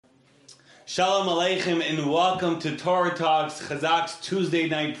Shalom Aleichem and welcome to Torah Talks, Chazak's Tuesday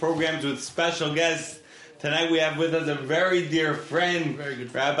night programs with special guests. Tonight we have with us a very dear friend, very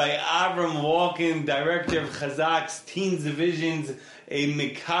good Rabbi Avram Walken, Director of Chazak's Teens Divisions, a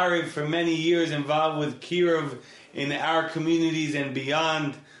Mekarev for many years involved with Kiruv in our communities and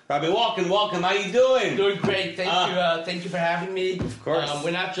beyond. Rabbi Walken, welcome. How you doing? Doing great. Thank you for having me. Of course.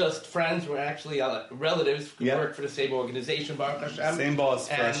 We're not just friends. We're actually relatives. We Yeah. work for the same organization, Baruch Hashem. Same boss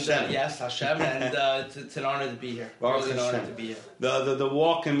for and, Hashem. Yes, Hashem. And it's an honor to be here. Baruch Really an honor Hashem. to be here. The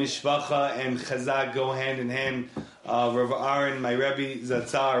Walken Mishpacha and Chazak go hand in hand. Rav Aaron, my Rebbe,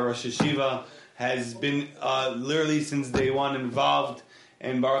 Zatzar, Rosh Hashiva, has been literally since day one involved.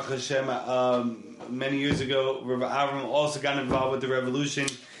 And Baruch Hashem, many years ago, Rav Avram also got involved with the revolution.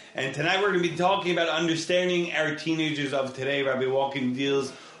 And tonight we're going to be talking about understanding our teenagers of today. Rabbi Walken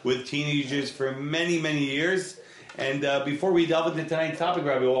deals with teenagers for many, many years. And before we delve into tonight's topic,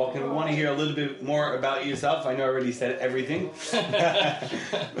 Rabbi Walken, we want to hear a little bit more about yourself. I know I already said everything.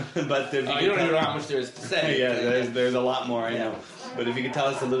 But if you don't even know how much there is to say. Yeah, there's a lot more, I know. But if you could tell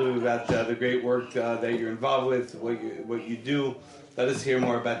us a little bit about the great work that you're involved with, what you do, let us hear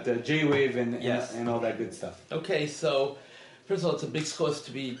more about the J-Wave and all that good stuff. Okay, so first of all, it's a big schos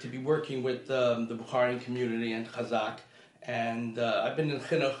to be working with the Bukharian community and Chazak. And I've been in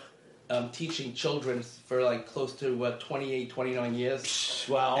Chinuch teaching children for like close to 28, 29 years.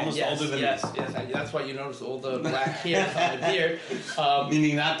 Wow, almost older than me. Yes. That's why you notice all the black hair on the beard.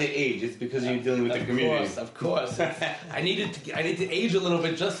 Meaning not the age, it's because you're dealing with the community. Of course. I need to age a little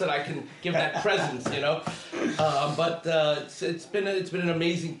bit just so that I can give that presence, you know. But it's been an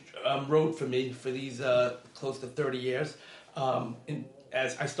amazing road for me for these close to 30 years.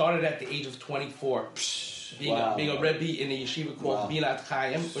 As I started at the age of 24, being a Rebbe in a yeshiva called Binat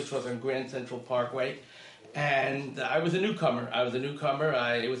Chaim, which was on Grand Central Parkway, and I was a newcomer.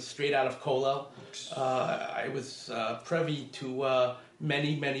 It was straight out of Kollel. I was privy to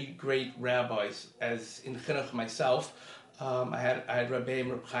many, many great rabbis. As in Chinuch myself, I had Rabbi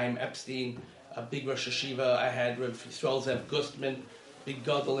Chaim Epstein, a big Rosh Hashiva. I had Rabbi Yisrael Zev Gustman, big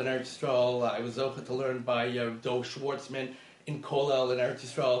Gadol in Eretz Yisrael. I was zocheh to learn by Dov Schwartzman in Kollel in Eretz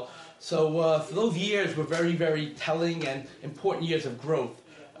Yisrael. So for those years were very, very telling and important years of growth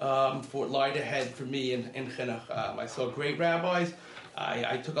for what lied ahead for me in Chinuch. I saw great rabbis.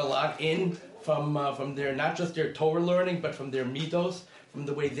 I took a lot in from their, not just their Torah learning, but from their midos, from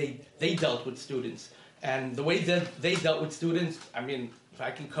the way they dealt with students. And the way that they dealt with students, I mean, if I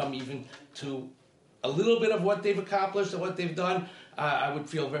can come even to a little bit of what they've accomplished and what they've done, I would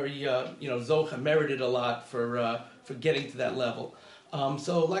feel very, Zocha merited a lot for getting to that level.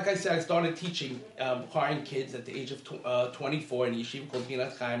 So, like I said, I started teaching Bukharian kids at the age of 24 in a yeshiva called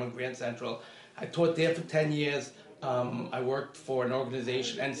Binat Chaim on Grand Central. I taught there for 10 years. I worked for an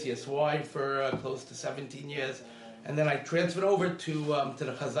organization, NCSY, for close to 17 years. And then I transferred over to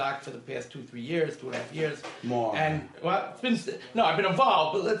the Chazak for the past 2.5 years. More. And I've been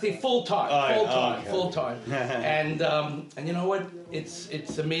involved, but let's say full time. And you know what?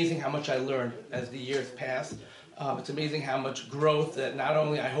 It's amazing how much I learned as the years pass. It's amazing how much growth that not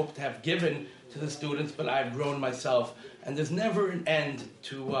only I hope to have given to the students, but I've grown myself. And there's never an end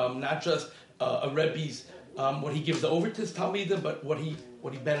to not just a Rebbe's what he gives over to his Talmidah, but what he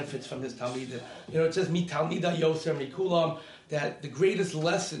benefits from his Talmidah. You know, it says, Mi Talmidah Yoser Mikulam, that the greatest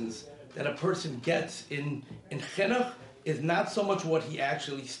lessons that a person gets in Chinuch is not so much what he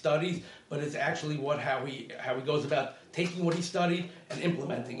actually studies, but it's actually how he goes about taking what he studied and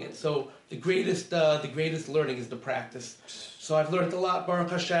implementing it. So the greatest learning is the practice. So I've learned a lot,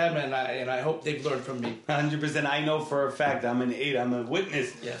 Baruch Hashem, and I hope they've learned from me. 100%. I know for a fact, I'm an aide, I'm a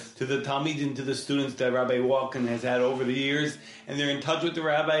witness to the Talmid and to the students that Rabbi Walken has had over the years, and they're in touch with the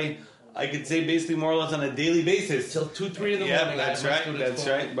Rabbi, I could say basically more or less on a daily basis. Till 2-3 in the morning. Yeah, that's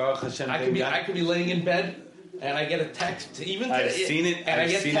right. Baruch Hashem. I could be laying in bed, and I get a text. I've seen it. And I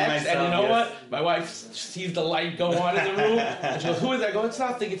get text, myself, and you know what? My wife sees the light go on in the room, and she goes, "Who is that?" I go, "It's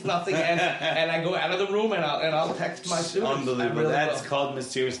nothing. And I go out of the room, and I'll text my students. Unbelievable. That's called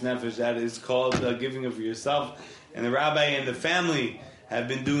Mysterious Nefesh. That is called giving of yourself. And the Rabbi and the family have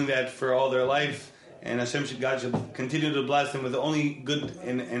been doing that for all their life. And God should continue to bless them with only good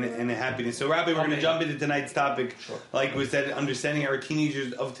and happiness. So, Rabbi, we're going to jump into tonight's topic. Sure. Like we said, understanding our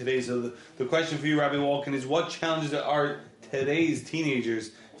teenagers of today. So, the question for you, Rabbi Walken, is what challenges are today's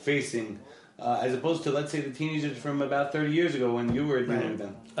teenagers facing, as opposed to, let's say, the teenagers from about 30 years ago when you were dealing with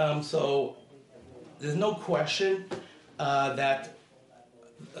them? So, there's no question that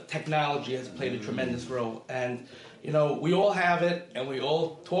technology has played a tremendous role. And, you know, we all have it, and we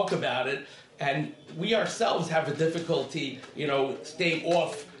all talk about it. And we ourselves have a difficulty, you know, staying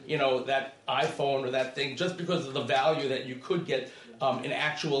off that iPhone or that thing, just because of the value that you could get in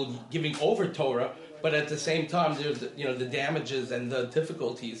actual giving over Torah. But at the same time, there's the damages and the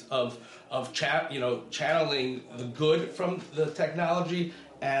difficulties of channeling the good from the technology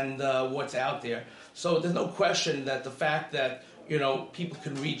and what's out there. So there's no question that the fact that people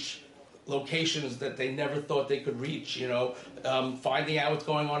can reach locations that they never thought they could reach, finding out what's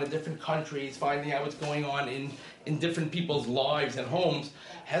going on in different countries, finding out what's going on in different people's lives and homes,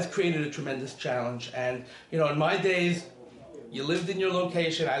 has created a tremendous challenge. And in my days, you lived in your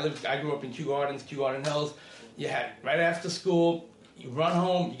location. I grew up in Kew Gardens, Kew Garden Hills. You had right after school, you run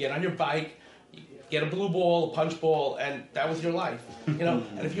home, you get on your bike, you get a blue ball, a punch ball, and that was your life. And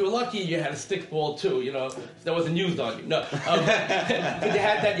if you were lucky, you had a stick ball too. That wasn't used on you. No, but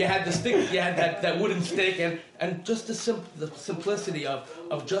you had the stick, you had that wooden stick, and just the simplicity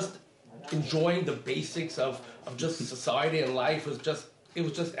of just enjoying the basics of just society and life was just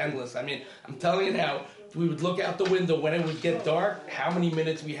endless. I mean, I'm telling you now. We would look out the window when it would get dark, how many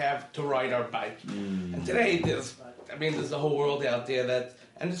minutes we have to ride our bike. And today, there's the whole world out there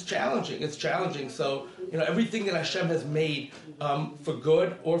and it's challenging. It's challenging. So, everything that Hashem has made for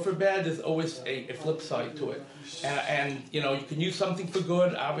good or for bad, there's always a flip side to it. And you can use something for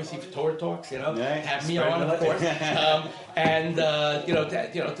good, obviously for Torah Talks, have me on, of course. To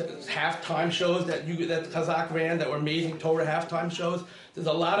halftime shows that Chazak ran that were amazing Torah halftime shows. There's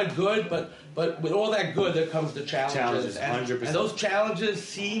a lot of good, but with all that good, there comes the challenges. 100%. And those challenges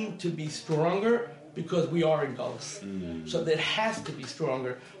seem to be stronger because we are in Gullus. So it has to be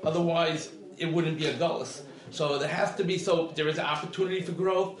stronger. Otherwise, it wouldn't be a Gullus. So there has to be, there is an opportunity for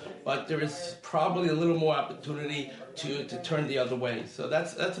growth, but there is probably a little more opportunity to turn the other way. So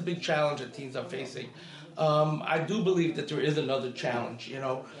that's a big challenge that teens are facing. I do believe that there is another challenge.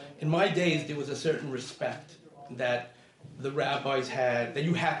 In my days, there was a certain respect that the rabbis had, that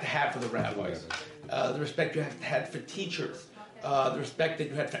you had to have for the rabbis. The respect you had for teachers, the respect that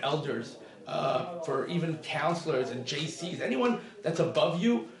you had for elders, for even counselors and JCs, anyone that's above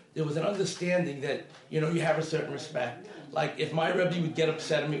you. There was an understanding that, you have a certain respect. Like, if my Rebbe would get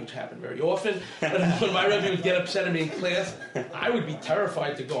upset at me, which happened very often, but when my Rebbe would get upset at me in class, I would be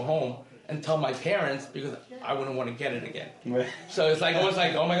terrified to go home and tell my parents because I wouldn't want to get it again. So it's almost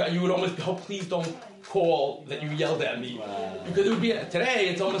like, oh my God, you would almost go, please don't call that you yelled at me. Wow. Because it would be, today,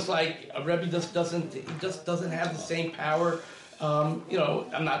 it's almost like a Rebbe just doesn't have the same power. I'm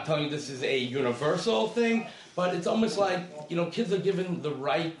not telling you this is a universal thing, but it's almost like, kids are given the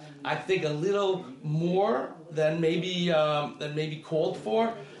right, I think, a little more than maybe called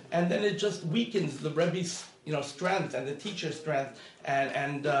for, and then it just weakens the Rebbe's, strength and the teacher's strength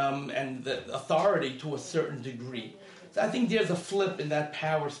and the authority to a certain degree. So I think there's a flip in that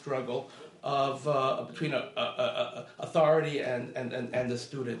power struggle of between authority and the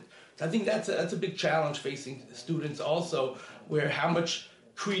student. So I think that's a big challenge facing students also, where how much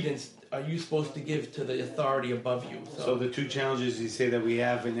credence are you supposed to give to the authority above you? So the two challenges you say that we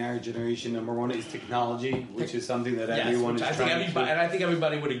have in our generation, number one is technology, which is something that everyone is trying to... And I think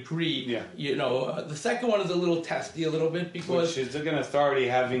everybody would agree. Yeah. The second one is a little testy, a little bit, because... Which is an authority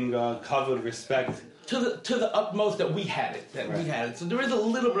having covered respect. To the utmost that we had it, So there is a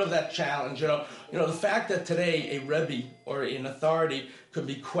little bit of that challenge, the fact that today a Rebbe or an authority could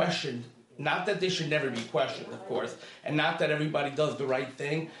be questioned, not that they should never be questioned, of course, and not that everybody does the right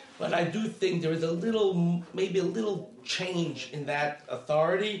thing, but I do think there is maybe a little change in that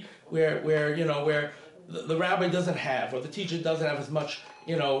authority where the rabbi doesn't have, or the teacher doesn't have as much,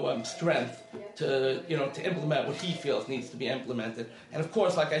 strength to implement what he feels needs to be implemented. And of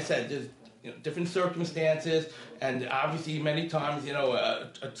course, like I said, there's different circumstances, and obviously many times,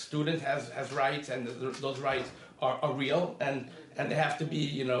 a student has rights, and those rights are real, and they have to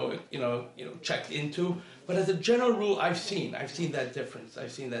be, checked into. But as a general rule, I've seen that difference.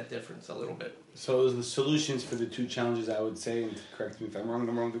 I've seen that difference a little bit. So the solutions for the two challenges, I would say, and correct me if I'm wrong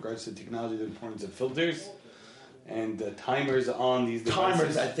with regards to technology, the importance of filters and the timers on these devices.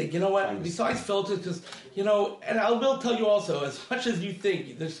 Timers, I think. You know what? Timers. Besides filters, because, and I will tell you also, as much as you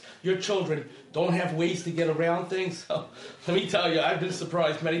think your children don't have ways to get around things, so let me tell you, I've been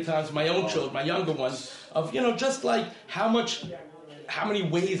surprised many times with my own children, my younger ones, of, just like how many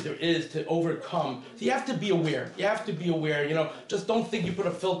ways there is to overcome. So you have to be aware. Just don't think you put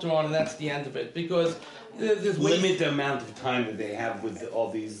a filter on and that's the end of it, because there's ways. Limit the amount of time that they have with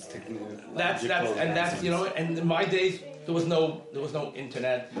all these technological advancements. And in my days there was no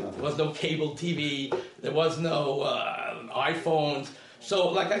internet, there was no cable TV, there was no iPhones. So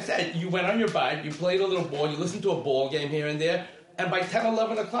like I said, you went on your bike, you played a little ball, you listened to a ball game here and there, and by 10,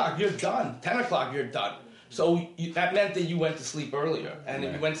 11 o'clock, you're done. 10 o'clock, you're done. So that meant that you went to sleep earlier. And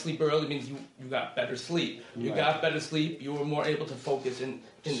if you went to sleep early, it means you got better sleep. You got better sleep, you were more able to focus in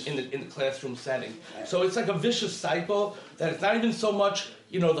the classroom setting. So it's like a vicious cycle that it's not even so much,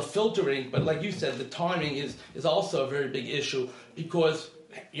 the filtering, but like you said, the timing is also a very big issue because,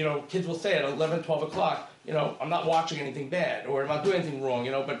 kids will say at 11, 12 o'clock, I'm not watching anything bad or I'm not doing anything wrong,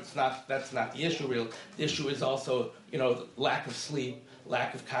 but that's not the issue really. The issue is also, the lack of sleep,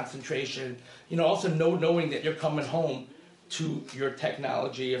 lack of concentration, also knowing that you're coming home to your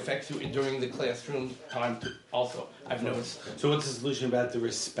technology affects you during the classroom time too, also, I've noticed. So what's the solution about the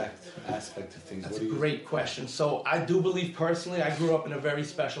respect aspect of things? That's a great question. So I do believe personally, I grew up in a very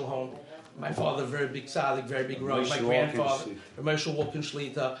special home. My father, very big tzaddik, very big rav. My grandfather, Ramesha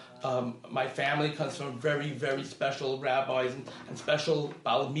Wolkenschlita. My family comes from very, very special rabbis and special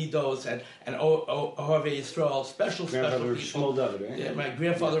Bal Midos and Ohavei Yisrael, special people. Shmuel David, right? Yeah, my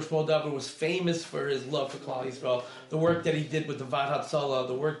grandfather Shmuel David was famous for his love for Klal Yisrael, the work that he did with the Vat Hatzalah,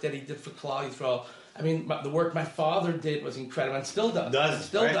 the work that he did for Klal Yisrael. I mean, the work my father did was incredible and still does.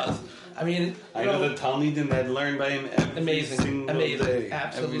 Does. I mean, I know the Talmidim that learned by him every single day.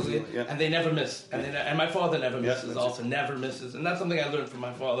 Absolutely. And they never miss. And my father never misses also, never misses. And that's something I learned from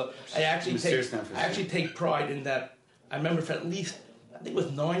my father. I actually take pride in that. I remember for at least, I think it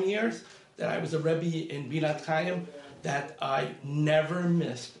was 9 years, that I was a Rebbe in Binat Chaim, that I never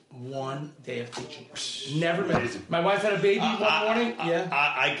missed one day of teaching. Never missed. My wife had a baby one morning.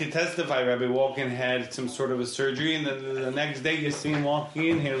 I could testify. Rabbi Walken had some sort of a surgery, and then the next day you see him walking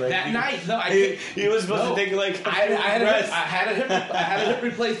in here. That night, he was supposed to take like I had a hip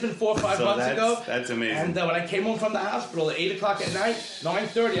replacement 4 or 5 months ago. That's amazing. And when I came home from the hospital at 8 o'clock at night,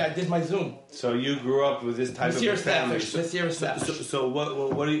 9:30, I did my Zoom. So you grew up with this type of family. So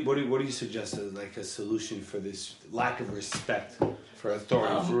what do you suggest as like a solution for this lack of respect for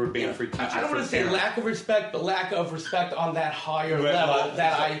authority, for being for teachers? I don't want to say lack of respect, but lack of respect on that higher level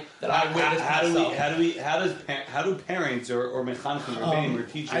that I witnessed myself. How do parents or mechanchim or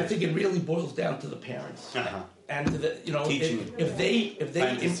teachers? I think it really boils down to the parents and to the if they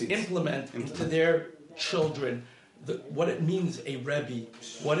implement into their children what it means a Rebbe,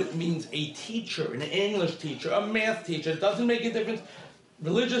 what it means a teacher, an English teacher, a math teacher. It doesn't make a difference.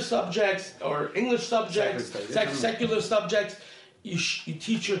 Religious subjects or English subjects, secular subjects. You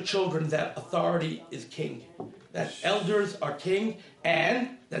teach your children that authority is king, that elders are king,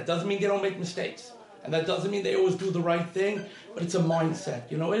 and that doesn't mean they don't make mistakes. And that doesn't mean they always do the right thing, but it's a mindset.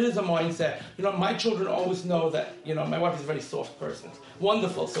 It is a mindset. My children always know that, my wife is a very soft person. It's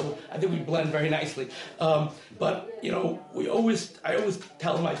wonderful, so I think we blend very nicely. But, I always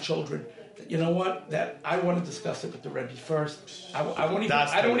tell my children, that, that I want to discuss it with the Rebbe first. I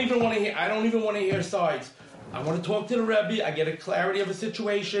don't even want to hear sides. I want to talk to the Rebbe. I get a clarity of a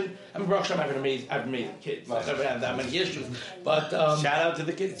situation. I mean, Baruch Hashem, I have amazing kids. I never had that many issues. But shout out to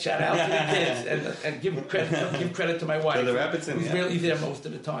the kids. Shout out to the kids, and give credit to my wife, who's really there most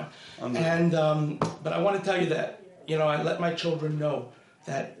of the time. And but I want to tell you that I let my children know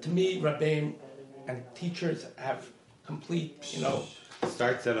that to me, Rabbeim and teachers have complete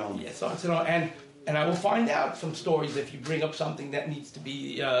starts at home. Yeah, starts at home, and I will find out some stories if you bring up something that needs to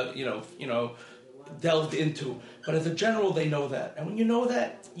be delved into. But as a general, they know that. And when you know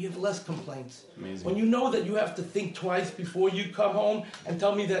that, you have less complaints. Amazing. When you know that you have to think twice before you come home and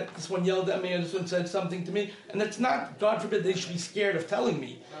tell me that this one yelled at me or this one said something to me, and it's not, God forbid, they should be scared of telling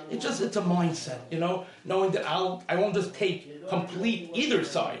me. It's a mindset, knowing that I won't just take complete either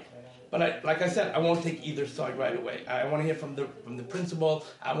side. But like I said, I won't take either side right away. I want to hear from the principal.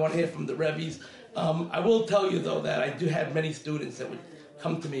 I want to hear from the Rebbe's. I will tell you, though, that I do have many students that would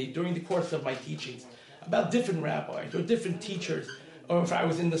come to me during the course of my teachings about different rabbis or different teachers, or if I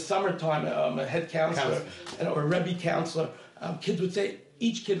was in the summertime, a head counselor or a Rebbe counselor, kids would say,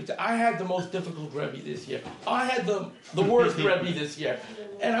 each kid would say, I had the most difficult Rebbe this year. I had the worst Rebbe this year.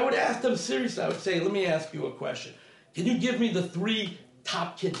 And I would ask them seriously, I would say, let me ask you a question. Can you give me the 3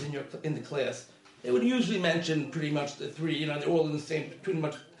 top kids in the class? They would usually mention pretty much the 3, they're all in pretty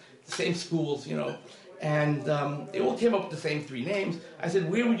much the same schools, And they all came up with the same 3 names. I said,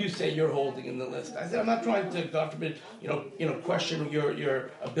 where would you say you're holding in the list? I said, I'm not trying to, God forbid, question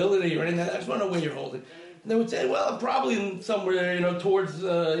your ability or anything. I just want to know where you're holding. And they would say, well, I'm probably somewhere, towards,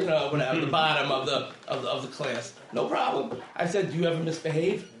 whatever, the bottom of the class. No problem. I said, do you ever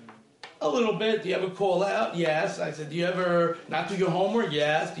misbehave? A little bit. Do you ever call out? Yes. I said, do you ever not do your homework?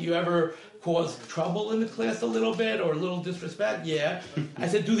 Yes. Do you ever cause trouble in the class a little bit or a little disrespect? Yeah. I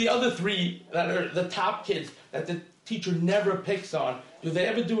said, do the other 3 that are the top kids that the teacher never picks on, do they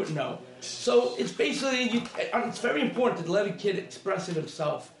ever do it? No. So it's basically, it's very important to let a kid express it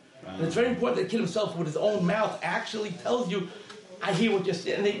himself. And it's very important that the kid himself, with his own mouth, actually tells you, I hear what you're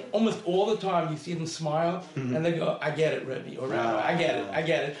saying. And they almost all the time, you see them smile, and they go, I get it, Rebbe, or Rabbi, I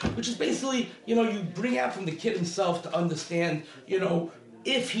get it. Which is basically, you bring out from the kid himself to understand,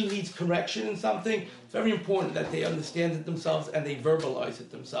 if he needs correction in something, it's very important that they understand it themselves and they verbalize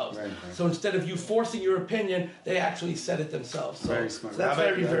it themselves. Right. So instead of you forcing your opinion, they actually said it themselves. So, very smart. So that's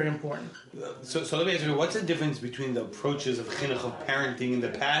very important. So let me ask you, what's the difference between the approaches of chinuch, of parenting in the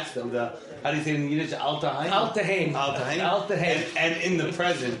past, of the, how do you say it in Yiddish, Altaheim? Altaheim. And in the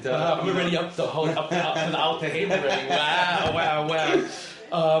present. I'm already up to the Altaheim already. Wow.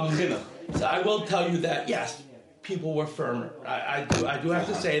 Chinuch. So I will tell you that, yes, people were firmer. I do have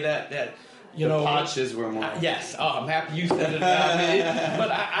to say that the Paches were more. Yes. Oh, I'm happy you said it about me.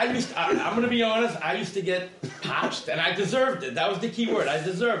 But I'm going to be honest. I used to get potched, and I deserved it. That was the key word. I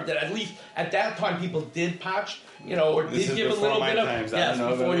deserved it. At least at that time, people did potch, or this did give a little bit of. Times. Yes,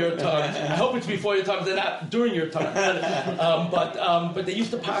 before your time. I hope it's before your time. They're not during your time. But they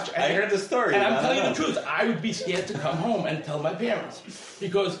used to potch. I heard the story. And I'm telling you the truth. I would be scared to come home and tell my parents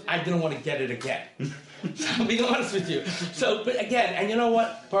because I didn't want to get it again. So I'm being honest with you. So, but again, and you know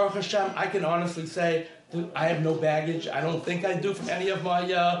what? Baruch Hashem, I can honestly say I have no baggage. I don't think I do from any of my.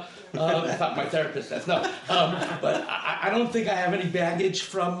 It's not my therapist. That's no. But I don't think I have any baggage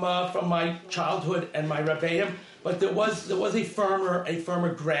from my childhood and my rebbeim. But there was a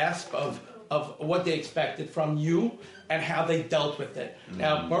firmer grasp of what they expected from you and how they dealt with it.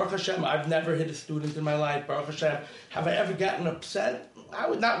 Now, Baruch Hashem, I've never hit a student in my life. Baruch Hashem, have I ever gotten upset?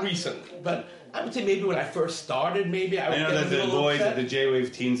 Not recently, but I would say maybe when I first started, maybe I would get a little upset. I know that the boys at the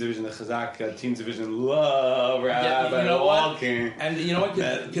J-Wave Teens Division, the Chazak Teens Division, love Rabbi Walker. And you know what?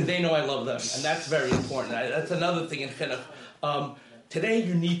 Because they know I love them. And that's very important. That's another thing in chinuch. Today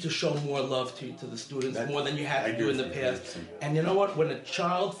you need to show more love to the students more than you had to do in the past. And you know what? When a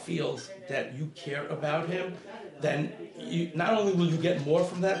child feels that you care about him, then not only will you get more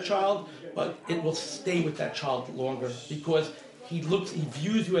from that child, but it will stay with that child longer because he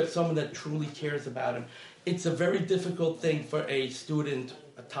views you as someone that truly cares about him. It's a very difficult thing for a student,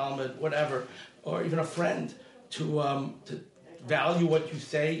 a Talmud, whatever, or even a friend to value what you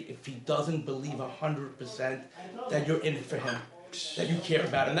say if he doesn't believe 100% that you're in it for him, that you care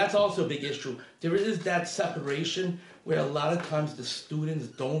about him. And that's also a big issue. There is that separation where a lot of times the students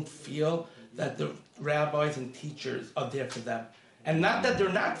don't feel that the rabbis and teachers are there for them. And not that they're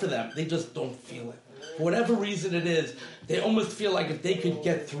not for them, they just don't feel it. For whatever reason it is, they almost feel like if they could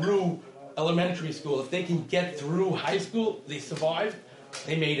get through elementary school, if they can get through high school, they survived,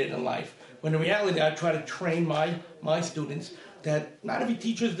 they made it in life. When in reality, I try to train my students that not every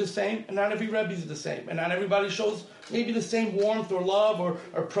teacher is the same, and not every Rebbe is the same, and not everybody shows maybe the same warmth or love or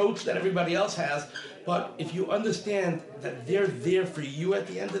approach that everybody else has. But if you understand that they're there for you at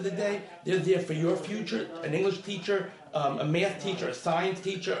the end of the day, they're there for your future, an English teacher, a math teacher, a science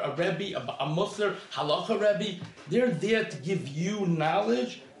teacher, a Rebbe, a Muslim, Halacha Rebbe, they're there to give you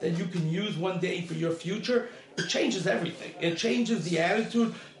knowledge that you can use one day for your future. It changes everything. It changes the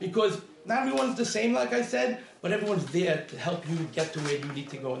attitude because not everyone's the same, like I said, but everyone's there to help you get to where you need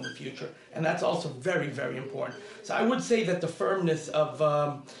to go in the future. And that's also very, very important. So I would say that the firmness of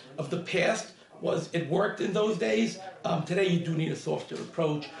the past it worked in those days. Today you do need a softer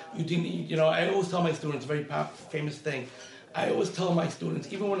approach. You do need, I always tell my students, very famous thing. I always tell my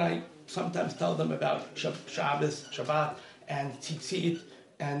students, even when I sometimes tell them about Shabbos, Shabbat, and tzitzit,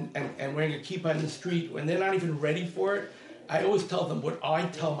 and wearing a kippah in the street, when they're not even ready for it, I always tell them what I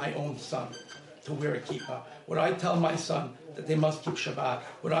tell my own son, to wear a kippah. What I tell my son, that they must keep Shabbat.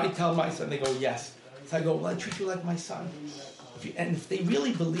 What I tell my son, they go, yes. So I go, well, I treat you like my son. And if they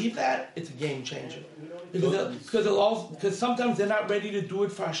really believe that, it's a game changer. Because sometimes they're not ready to do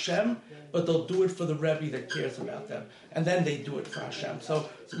it for Hashem, but they'll do it for the Rebbe that cares about them. And then they do it for Hashem. So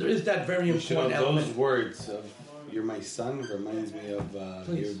there is that very important element. Those words of, you're my son, reminds me of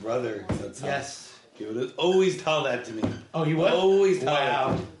your brother. Yes. He would always tell that to me. Oh, you would? Always tell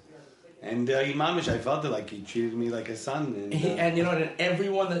that to me. And Imamish, I felt it like he treated me like a son. And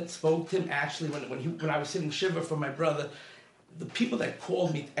everyone that spoke to him, actually, when I was sitting shiva for my brother, the people that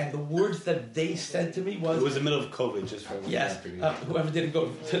called me and the words that they said to me was... It was the middle of COVID, just for everyone. Yes, whoever didn't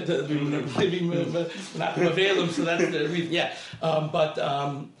go to not to avail them, so that's the reason. Yeah, but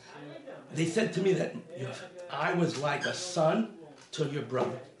they said to me that I was like a son to your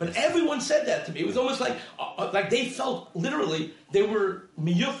brother. But everyone said that to me. It was almost like they felt literally they were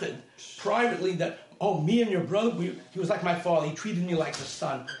miyuchid privately that, me and your brother, he was like my father. He treated me like a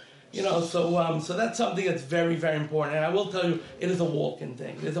son. You know, so that's something that's very, very important. And I will tell you, it is a walk-in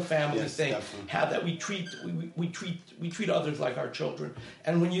thing. It is a family thing. Definitely. How that we treat others like our children.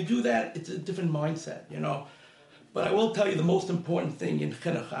 And when you do that, it's a different mindset, you know. But I will tell you the most important thing in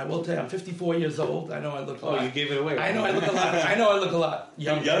chinuch. I will tell you, I'm 54 years old. I know I look a lot. Oh, you gave it away. I know I look a lot. I know I look a lot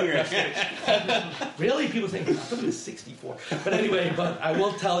younger. Really? People think I thought he was 64. But anyway, but I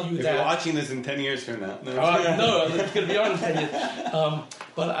will tell you If that you're watching this in 10 years from now. no, it's going to be on 10 years.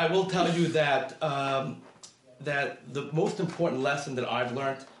 But I will tell you that that the most important lesson that I've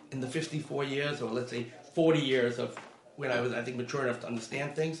learned in the 54 years, or let's say 40 years of when I was, I think, mature enough to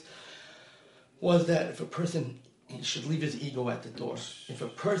understand things, was that if a person, he should leave his ego at the door. If a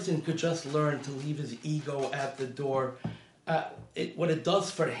person could just learn to leave his ego at the door, what it does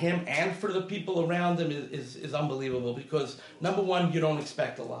for him and for the people around him is unbelievable. Because number one, you don't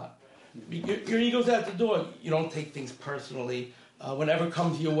expect a lot. Your ego's at the door. You don't take things personally. Whatever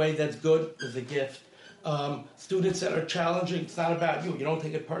comes your way that's good is a gift. Students that are challenging, it's not about you. You don't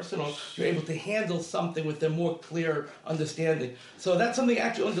take it personal. You're able to handle something with a more clear understanding. So that's something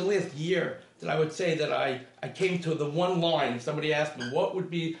actually over the last year that I would say that I came to the one line. If somebody asked me what would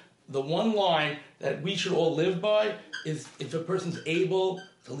be the one line that we should all live by, is if a person's able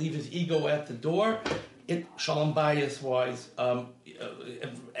to leave his ego at the door, shalom bayis wise,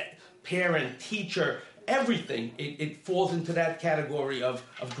 parent, teacher, everything, it falls into that category of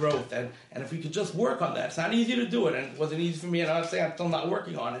growth. And if we could just work on that, it's not easy to do it, and it wasn't easy for me, and honestly, I'm still not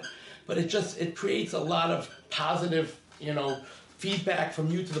working on it. But it creates a lot of positive, feedback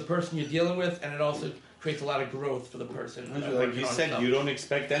from you to the person you're dealing with, and it also creates a lot of growth for the person. Like you said, you don't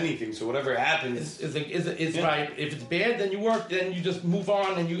expect anything, so whatever happens is right. If it's bad, then you just move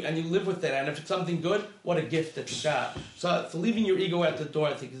on and you live with it. And if it's something good, what a gift that you got. So leaving your ego at the door,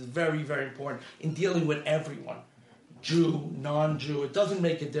 I think, is very, very important in dealing with everyone. Jew, non-Jew, it doesn't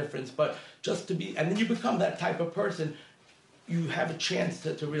make a difference, but just to be, and then you become that type of person, you have a chance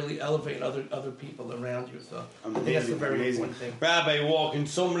to really elevate other people around you. So I think that's a very important thing. Rabbi Walken,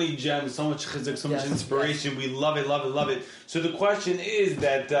 so many gems, so much chizuk, so much inspiration. Yes. We love it, love it, love it. So the question is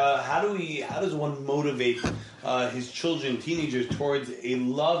that how does one motivate his children, teenagers, towards a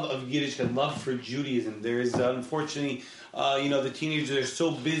love of Yiddishkeit, love for Judaism? There is unfortunately, the teenagers are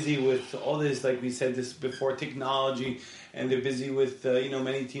so busy with all this, like we said this before, technology. And they're busy with,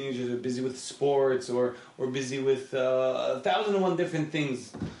 many teenagers are busy with sports or busy with 1,001 different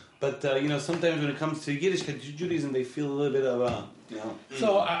things. But, sometimes when it comes to Yiddishkeit, to Judaism, they feel a little bit of,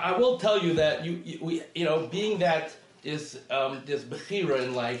 So I will tell you that, being that there's bechira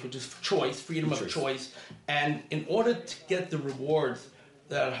in life, which is choice, freedom of choice. And in order to get the rewards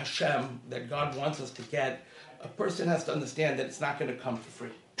that Hashem, that God wants us to get, a person has to understand that it's not going to come for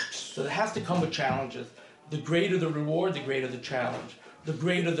free. So it has to come with challenges. The greater the reward, the greater the challenge. The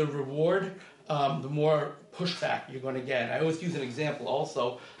greater the reward, the more pushback you're going to get. I always use an example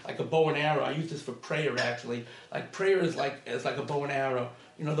also, like a bow and arrow. I use this for prayer, actually. Like prayer is like a bow and arrow.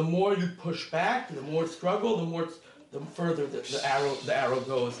 The more you push back, the more struggle, the further the arrow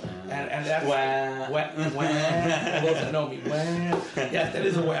goes. And that's wow. Those that know me, wow. Yes, that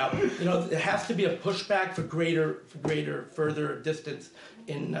is a wow. It has to be a pushback for further distance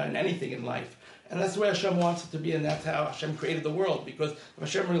in anything in life. And that's the way Hashem wants it to be, and that's how Hashem created the world. Because if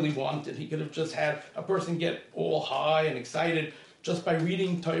Hashem really wanted, He could have just had a person get all high and excited just by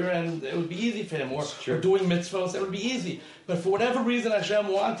reading Torah, and it would be easy for him, or doing mitzvahs, it would be easy. But for whatever reason, Hashem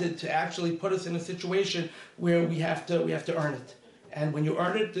wanted to actually put us in a situation where we have to earn it. And when you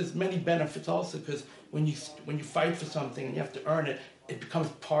earn it, there's many benefits also, because when you fight for something and you have to earn it, it becomes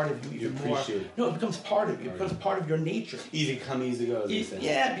part of you even more. No, it becomes part of you. It becomes part of your nature. Easy come, easy go.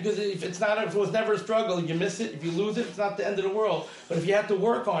 Yeah, because if it was never a struggle, you miss it. If you lose it, it's not the end of the world. But if you have to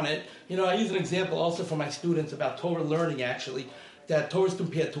work on it, I use an example also for my students about Torah learning, actually, that Torah is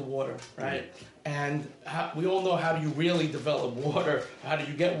compared to water, right? And we all know how do you really develop water. How do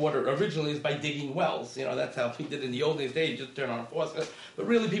you get water? Originally, is by digging wells. That's how we did in the old days. They just turn on a faucet. But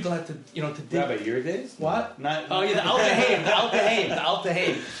really, people had to, to dig. Rabbi, your days? What? The Al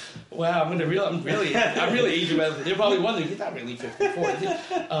Tahaim. Wow, I'm really aging. You're probably wondering, he's not really 54, is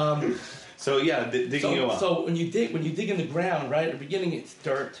he? So digging a well. So when you dig in the ground, right, at the beginning it's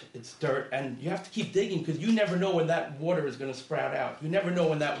dirt, and you have to keep digging because you never know when that water is going to sprout out. You never know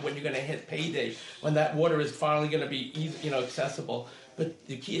when you're going to hit payday, when that water is finally going to be easy, accessible. But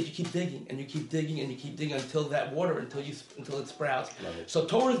the key is you keep digging and you keep digging and you keep digging until it sprouts. So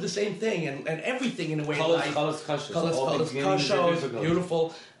Torah is the same thing, and everything in a way. Colors,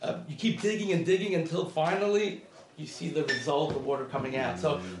 beautiful. You keep digging and digging until finally you see the result of water coming out.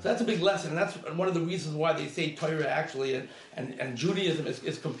 So that's a big lesson, and that's one of the reasons why they say Torah actually and Judaism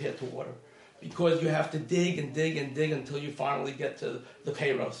is compared to water, because you have to dig and dig and dig until you finally get to the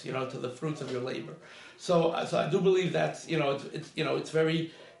peiros, to the fruits of your labor. So I do believe that's it's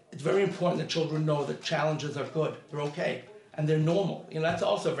very important that children know that challenges are good, they're okay, and they're normal. That's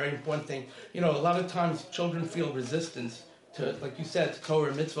also a very important thing. A lot of times children feel resistance to, like you said, to Torah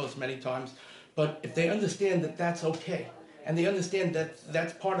and mitzvos many times. But if they understand that that's okay, and they understand that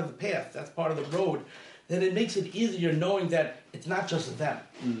that's part of the path, that's part of the road, then it makes it easier knowing that it's not just them.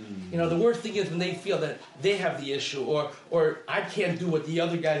 The worst thing is when they feel that they have the issue, or I can't do what the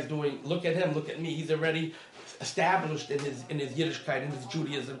other guy's doing. Look at him, look at me. He's already established in his Yiddishkeit, in his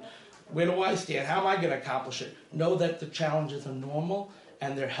Judaism. Where do I stand? How am I going to accomplish it? Know that the challenges are normal,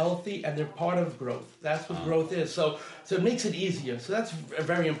 and they're healthy, and they're part of growth. That's what growth is. So it makes it easier. So that's a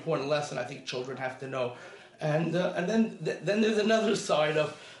very important lesson I think children have to know. And then there's another side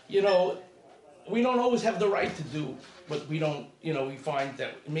of, we don't always have the right to do what we don't, we find that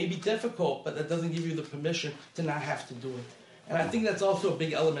it may be difficult, but that doesn't give you the permission to not have to do it. And I think that's also a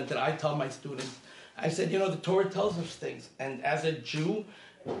big element that I tell my students. I said, the Torah tells us things, and as a Jew,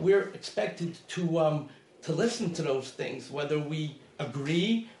 we're expected to listen to those things, whether we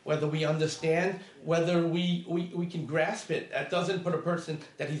agree, whether we understand, whether we can grasp it. That doesn't put a person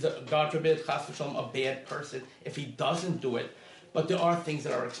that he's, God forbid, chas v'shalom, a bad person if he doesn't do it. But there are things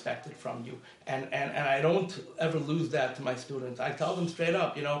that are expected from you. And I don't ever lose that to my students. I tell them straight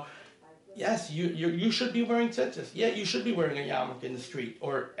up, yes, you should be wearing tzitzis. Yeah, you should be wearing a yarmulke in the street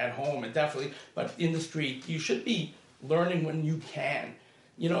or at home, and definitely, but in the street, you should be learning when you can.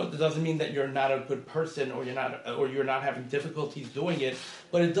 It doesn't mean that you're not a good person or you're not having difficulties doing it,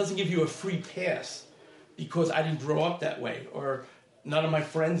 but it doesn't give you a free pass because I didn't grow up that way, or none of my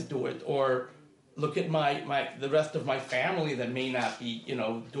friends do it, or look at the rest of my family that may not be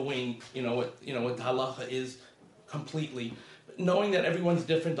doing what the halacha is completely. Knowing that everyone's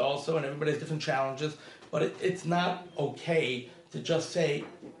different also, and everybody has different challenges, but it's not okay to just say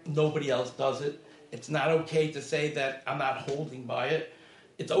nobody else does it. It's not okay to say that I'm not holding by it.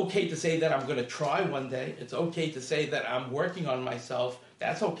 It's okay to say that I'm going to try one day. It's okay to say that I'm working on myself.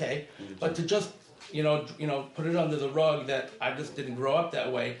 That's okay. But to just, put it under the rug that I just didn't grow up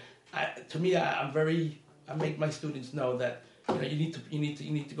that way. I make my students know that you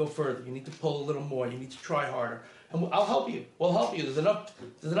need to go further. You need to pull a little more. You need to try harder. And I'll help you. We'll help you. There's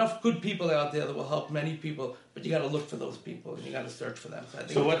enough good people out there that will help many people. But you got to look for those people and you got to search for them.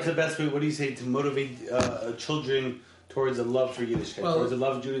 So what's the best way? What do you say to motivate children towards a love for Yiddishkeit, towards a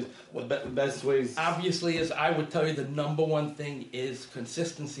love of Judaism? The best ways? Obviously, is I would tell you the number one thing is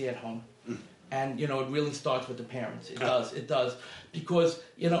consistency at home. And, it really starts with the parents. It does. Because,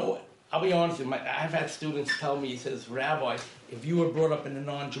 I'll be honest with you, I've had students tell me, he says, Rabbi, if you were brought up in a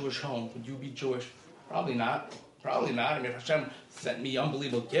non-Jewish home, would you be Jewish? Probably not. I mean, Hashem sent me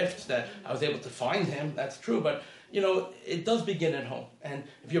unbelievable gifts that I was able to find him. That's true. But, it does begin at home. And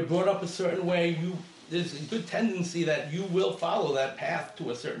if you're brought up a certain way, there's a good tendency that you will follow that path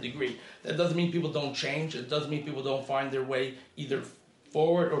to a certain degree. That doesn't mean people don't change. It doesn't mean people don't find their way either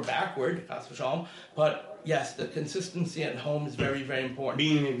forward or backward, chas v'shalom. But yes, the consistency at home is very, very important.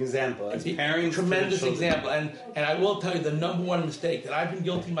 Being an example, as parents, tremendous example. And I will tell you the number one mistake that I've been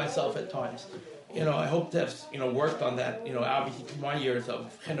guilty myself at times. I hope to have worked on that. Obviously through my years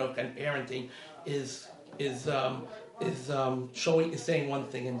of chinuch and parenting is saying one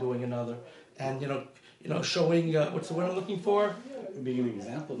thing and doing another, and showing what's the word I'm looking for? Being an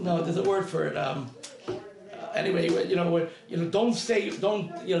example. No, there's a word for it. Anyway, don't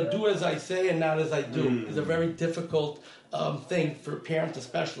do as I say and not as I do. It's a very difficult thing for parents,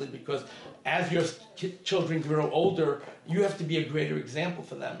 especially because as your children grow older, you have to be a greater example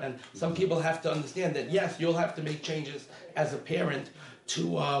for them. And some people have to understand that yes, you'll have to make changes as a parent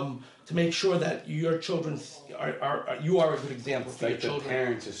to make sure that your children you are a good example for your children. Like the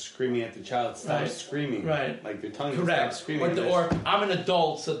parents are screaming at the child, stop screaming. Right. Like they're telling you correct. Stop screaming. Or I'm an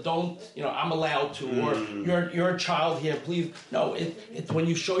adult, so don't, I'm allowed to. Or you're a child here, please. No, it's when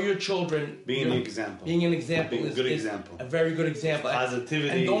you show your children. Being an example. Being an example is a very good example. Positivity.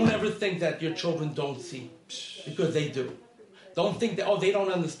 And don't ever think that your children don't see, because they do. Don't think that, they don't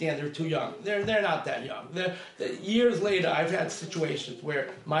understand, they're too young. They're not that young. Years later, I've had situations where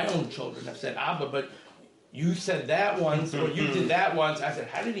my own children have said, Abba, but you said that once, or you did that once. I said,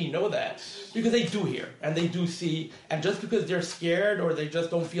 how did he know that? Because they do hear, and they do see, and just because they're scared, or they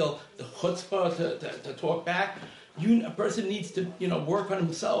just don't feel the chutzpah to talk back, a person needs to, work on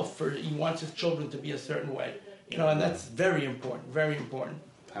himself, he wants his children to be a certain way. And that's very important, very important.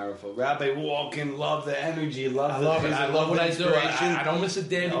 Powerful. Rabbi Walken, love the energy, love I the love it. vision, I love what the I do. inspiration. I don't miss a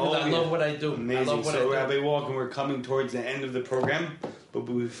day because I love what I do. Amazing. I love what So, I do. Rabbi Walken, we're coming towards the end of the program, but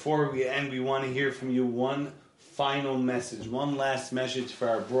before we end, we want to hear from you one final message, one last message for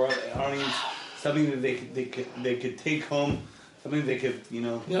our broad audience, something that they could take home, something they could,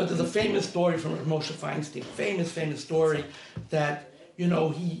 there's a famous story from Moshe Feinstein, famous story that,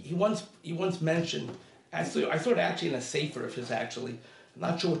 he once mentioned. I saw it actually in a sefer of his, actually. I'm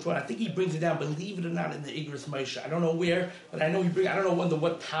not sure which one. I think he brings it down, believe it or not, in the Igros Moshe. I don't know where, but I know I don't know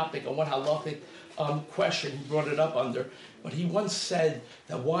what topic or what halachic question he brought it up under. But he once said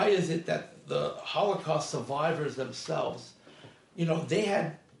that why is it that the Holocaust survivors themselves,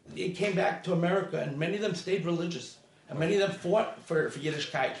 they came back to America and many of them stayed religious. And many of them fought for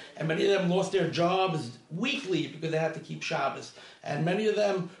Yiddishkeit. And many of them lost their jobs weekly because they had to keep Shabbos. And many of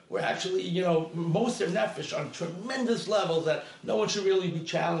them were actually, most their nefesh on tremendous levels that no one should really be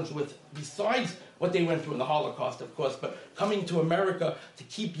challenged with, besides what they went through in the Holocaust, of course. But coming to America to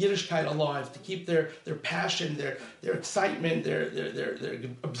keep Yiddishkeit alive, to keep their passion, their excitement, their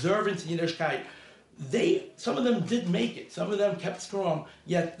observance in Yiddishkeit, some of them did make it. Some of them kept strong.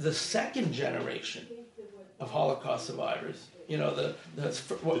 Yet the second generation of Holocaust survivors, the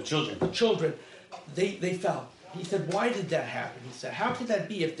children, they fell. He said, why did that happen? He said, how could that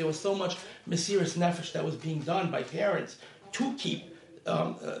be if there was so much Mesiras Nefesh that was being done by parents to keep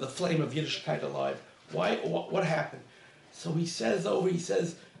the flame of Yiddishkeit alive? What happened? So he says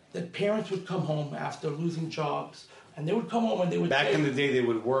that parents would come home after losing jobs, and they would come home and they would Back in the day, they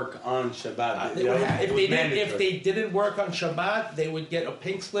would work on Shabbat. If they didn't work on Shabbat, they would get a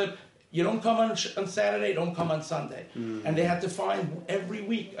pink slip. You don't come on Saturday, don't come on Sunday. Mm-hmm. And they had to find every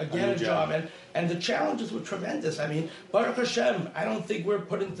week, again, a job. And the challenges were tremendous. I mean, Baruch Hashem, I don't think we're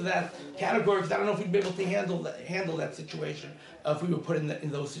put into that category because I don't know if we'd be able to handle that situation if we were put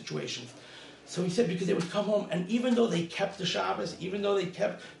in those situations. So he said because they would come home, and even though they kept the Shabbos, even though they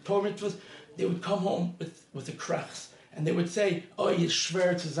kept Torah mitzvahs, they would come home with the krachs. And they would say, oh, it's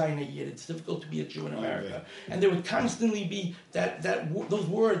schwer zu sein a Yid. It's difficult to be a Jew in America. And there would constantly be those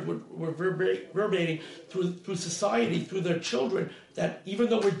words were reverberating through society, through their children, that even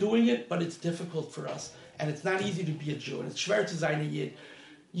though we're doing it, but it's difficult for us. And it's not easy to be a Jew. And it's schwer zu sein a Yid.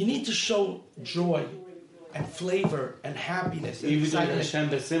 You need to show joy and flavor and happiness and excitement. Hashem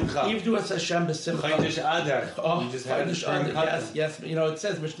b'simcha. Yivdu es Hashem b'simcha. Chodesh Adar. Yes. It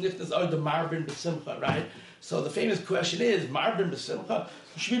says, Mishnichtas od marbin b'simcha, right? So the famous question is, Marbin b'simcha,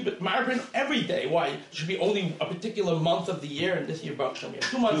 should be Marbin every day. Why? It should be only a particular month of the year, and this year, Baruch Hashem, we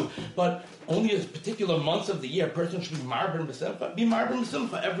have 2 months, but only a particular month of the year, a person should be Marbin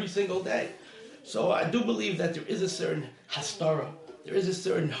b'simcha, every single day. So I do believe that there is a certain hastara, there is a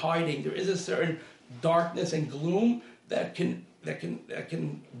certain hiding, there is a certain darkness and gloom that can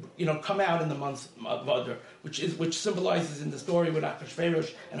come out in the months of Adar, which symbolizes in the story with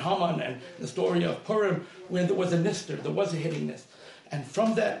Achashverosh and Haman, and the story of Purim, when there was a nister, there was a hiddenness, and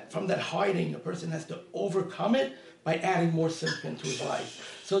from that hiding, a person has to overcome it by adding more simcha into his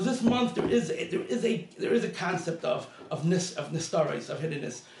life. So this month there is a concept of nistaris, of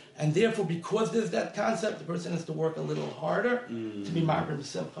hiddenness, and therefore because there's that concept, the person has to work a little harder to be marbim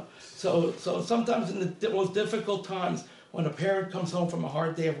simcha. So sometimes in the most difficult times, when a parent comes home from a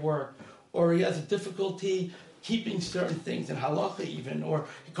hard day of work, or he has a difficulty keeping certain things in halacha even, or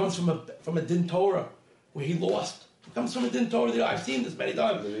he comes from a din Torah where he lost. He comes from a din Torah. I've seen this many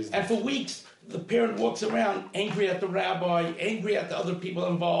times. And for weeks, the parent walks around angry at the rabbi, angry at the other people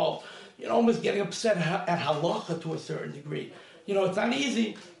involved, almost getting upset at halacha to a certain degree. It's not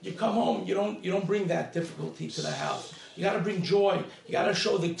easy. You come home, you don't bring that difficulty to the house. You got to bring joy. You got to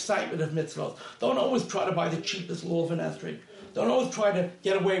show the excitement of mitzvot. Don't always try to buy the cheapest lulav and esrog. Don't always try to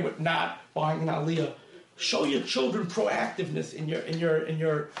get away with not buying an aliyah. Show your children proactiveness in your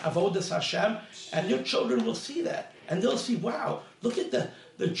avodas Hashem, and your children will see that, and they'll see, wow, look at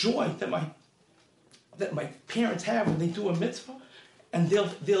the joy that my parents have when they do a mitzvah. And they'll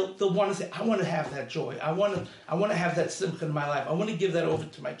want to say, I want to have that joy. I want to have that simcha in my life. I want to give that over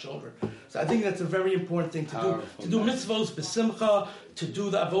to my children. So I think that's a very important thing to do. To do mitzvos b'simcha, to do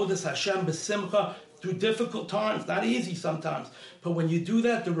the avodas Hashem b'simcha through difficult times. Not easy sometimes, but when you do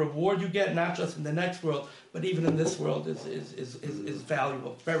that, the reward you get, not just in the next world, but even in this world, is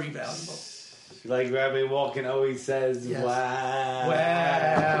valuable, very valuable. Like Rabbi Walken always says, yes. Wow.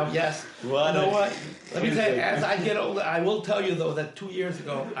 Yes. What? You know what? Let me tell you, as I get older, I will tell you, though, that 2 years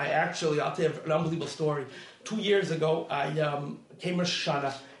ago, I'll tell you an unbelievable story. 2 years ago, I came Rosh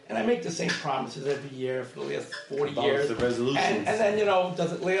Hashanah, And I make the same promises every year for the last 40 About years. the resolutions. And then,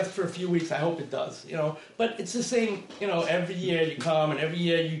 does it last for a few weeks? I hope it does, But it's the same, every year you come and every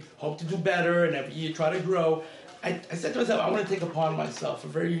year you hope to do better and every year you try to grow. I said to myself, I want to take upon myself a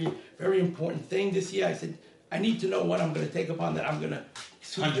very, very important thing this year. I said, I need to know what I'm going to take upon that I'm going to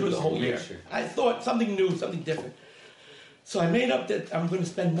see through the whole year. Sure. I thought something new, something different. So I made up that I'm going to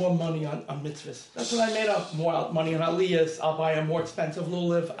spend more money on mitzvahs. That's what I made up, more money on aliyahs. I'll buy a more expensive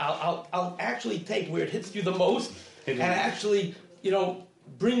lulav. I'll actually take where it hits you the most and actually,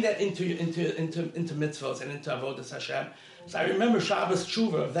 bring that into mitzvahs and into avodas Hashem. So I remember Shabbos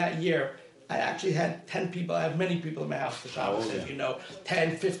Tshuva of that year. I actually had 10 people. I have many people in my house for Shabbos, as you know.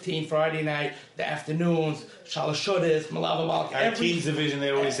 10, 15, Friday night, the afternoons, Shalosh Chodesh, Malav Malk. Our teens division, they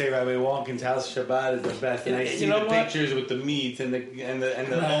always say Rabbi Walken's house Shabbat is the best. And I see the pictures with the meat and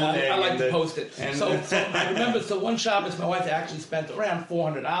the I like to post it. So I remember, one Shabbos, my wife actually spent around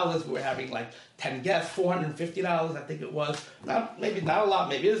 $400. We were having like 10 guests, $450, I think it was. Maybe not a lot,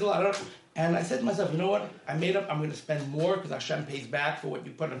 maybe it is a lot. I don't know. And I said to myself, you know what? I made up, I'm going to spend more because Hashem pays back for what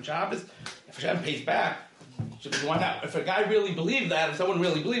you put on Shabbos. If Hashem pays back, why not? If a guy really believed that, if someone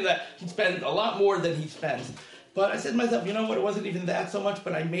really believed that, he'd spend a lot more than he spends. But I said to myself, you know what? It wasn't even that so much,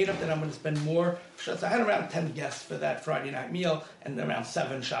 but I made up that I'm going to spend more. So I had around 10 guests for that Friday night meal and around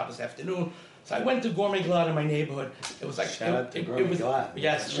 7 Shabbos afternoon. So I went to Gourmet Glatt in my neighborhood. It was like shout out to Gourmet Glatt.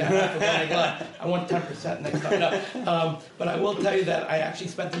 Yes, shout out to Gourmet Glatt. I want 10% next time. No. But I will tell you that I actually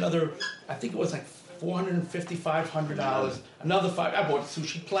spent another, I think it was like $450, $500. Another $5. I bought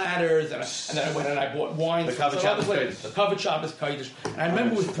sushi platters, and then I went and I bought wine. The covered Shabbos Kodesh. The covered Shabbos Kodesh. And I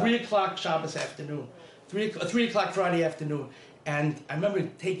remember it was 3 o'clock Shabbos afternoon, 3 o'clock Friday afternoon, and I remember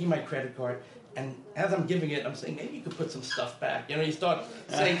taking my credit card. And as I'm giving it, I'm saying, maybe you could put some stuff back. You start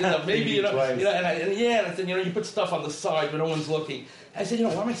saying to them, maybe, and I said, you put stuff on the side where no one's looking. I said,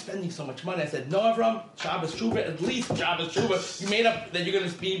 why am I spending so much money? I said, no, Avram, Shabbos Shuvah, at least Shabbos Shuvah. You made up that you're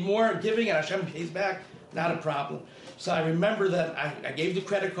going to be more giving and Hashem pays back. Not a problem. So I remember that I gave the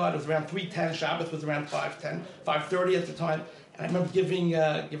credit card. It was around 3:10. Shabbos was around 5:10, 5:30 at the time. And I remember giving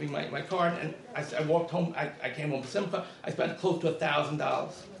my card, and I walked home. I came home to Simcha. I spent close to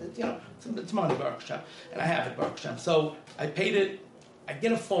 $1,000. It's money, Baruch Hashem, and I have it, Baruch Hashem. So I paid it. I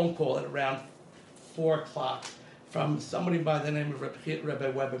get a phone call at around 4 o'clock from somebody by the name of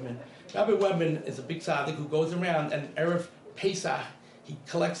Rabbi Weberman. Rabbi Weberman is a big tzaddik who goes around, and Erev Pesach, he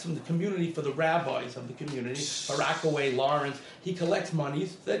collects from the community for the rabbis of the community, Barakaway, Lawrence. He collects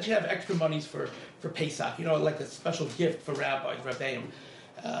monies so that you have extra monies for Pesach, like a special gift for rabbis, rabbeim,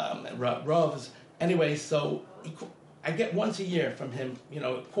 and ravs. Anyway, so I get once a year from him,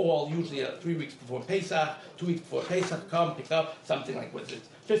 a call, usually 3 weeks before Pesach, 2 weeks before Pesach, come pick up something like, what's it,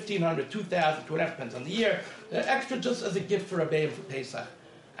 $1,500, $2,000, $2,500, depends on the year, extra just as a gift for rabbeim for Pesach.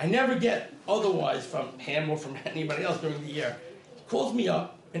 I never get otherwise from him or from anybody else during the year. Calls me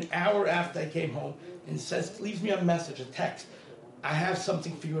up an hour after I came home and leaves me a message, a text. I have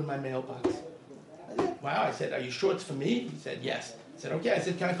something for you in my mailbox. I said, wow. I said, are you sure it's for me? He said, yes. I said, okay. I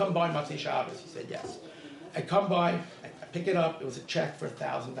said, can I come by Motzei Shabbos? He said, yes. I come by, I pick it up. It was a check for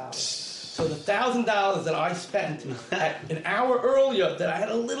 $1,000. So the $1,000 that I spent an hour earlier, that I had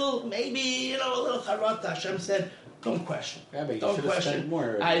a little, maybe, a little charata, Hashem said, don't question. Rabbi, don't you question. Spent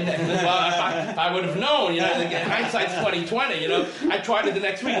more. If I would have known, hindsight's 20/20. I tried it the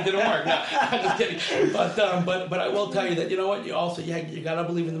next week, it didn't work. No, I'm just kidding. But I will tell you that you gotta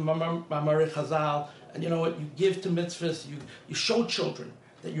believe in the Mamari Chazal, and you know what, you give to mitzvahs, you show children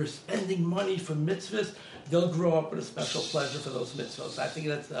that you're spending money for mitzvahs. They'll grow up with a special pleasure for those mitzvahs. I think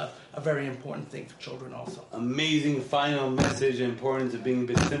that's a very important thing for children also. Amazing final message, importance of being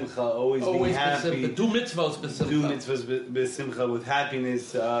besimcha, always being happy. Do mitzvahs besimcha. Do mitzvahs besimcha with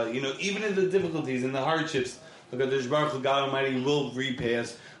happiness. Even in the difficulties and the hardships, Hakadosh Baruch Hu, God Almighty, will repay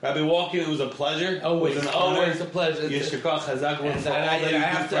us. Rabbi Walken, it was a pleasure. Always, it was an always honor. a pleasure. Yeshikach Chazak for all that you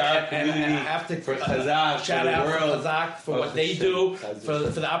do for our community, I have to for Chazak, shout for the out world. for Chazak for what they do, for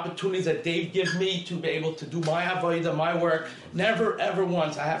the opportunities that they give me to be able to do my avodah, my work. Never, ever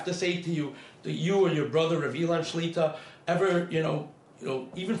once, I have to say to you, that you or your brother, Rav Ilan Shlita, ever,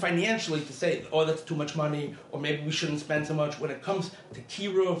 even financially to say, oh, that's too much money, or maybe we shouldn't spend so much. When it comes to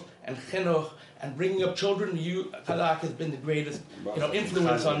kiruv and chinuch and bringing up children, Chazak has been the greatest,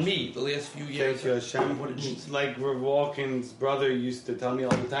 influence on me the last few years. Thank you, Hashem. What it means. Like Rav Walken's brother used to tell me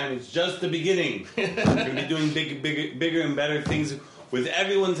all the time, it's just the beginning. We're going to be doing bigger and better things with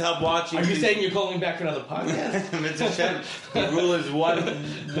everyone's help watching. Are you saying you're calling back another podcast? Mitzvah Shem, the rule is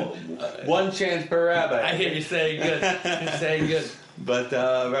one chance per rabbi. I hear you saying good. You're saying good. But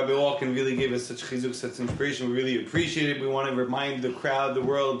Rabbi Walken really gave us such chizuk, such inspiration. We really appreciate it. We want to remind the crowd, the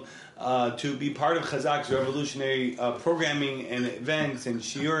world, to be part of Chazak's revolutionary programming and events and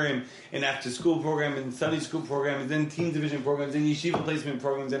shiurim and after-school program and study school programs and teen division programs and yeshiva placement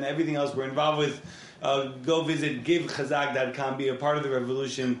programs and everything else we're involved with. Go visit givechazak.com. Be a part of the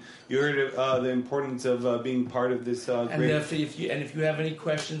revolution. You heard the importance of being part of this great... And if you have any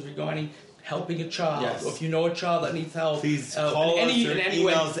questions regarding helping a child, yes. or if you know a child that needs help, please call us or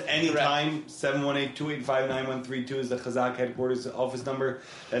email us anytime. Correct. 718-285-9132 is the Chazak headquarters office number.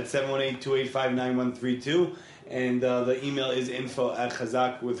 That's 718-285-9132. And the email is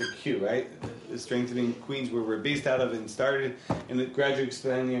info@chazak with a Q, right? Strengthening Queens, where we're based out of and started, and gradually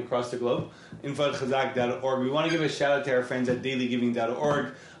expanding across the globe. info@chazak.org. We want to give a shout out to our friends at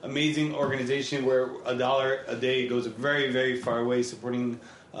dailygiving.org. Amazing organization where $1 a day goes a very, very far away, supporting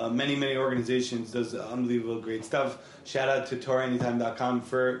many organizations, does unbelievable great stuff. Shout out to TorahAnytime.com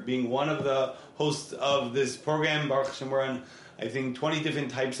for being one of the hosts of this program. Baruch Hashem, we're on, I think, 20 different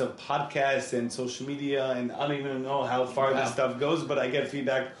types of podcasts and social media, and I don't even know how far this stuff goes, but I get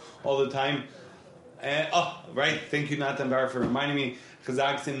feedback all the time. And, right, thank you, Nathan Bar, for reminding me.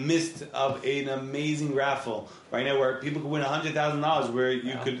 Chazak's in midst of an amazing raffle right now where people can win $100,000, where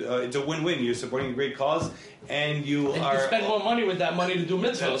you could, it's a win-win. You're supporting a great cause, and you can spend more money with that money to do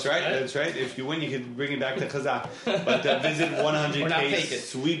mitzvahs. That's right. If you win, you can bring it back to Chazak. But visit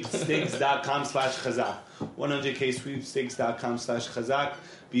 100ksweepstakes.com/Chazak. 100ksweepstakes.com/Chazak.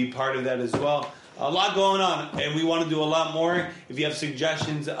 Be part of that as well. A lot going on, and we want to do a lot more. If you have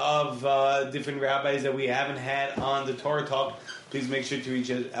suggestions of different rabbis that we haven't had on the Torah Talk, please make sure to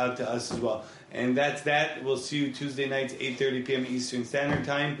reach out to us as well. And that's that. We'll see you Tuesday nights, 8:30 p.m. Eastern Standard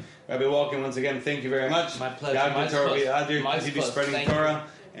Time. Rabbi Walken, once again, thank you very much. My pleasure. God, My Torah, pleasure. continue spreading Torah,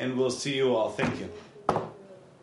 and we'll see you all. Thank you.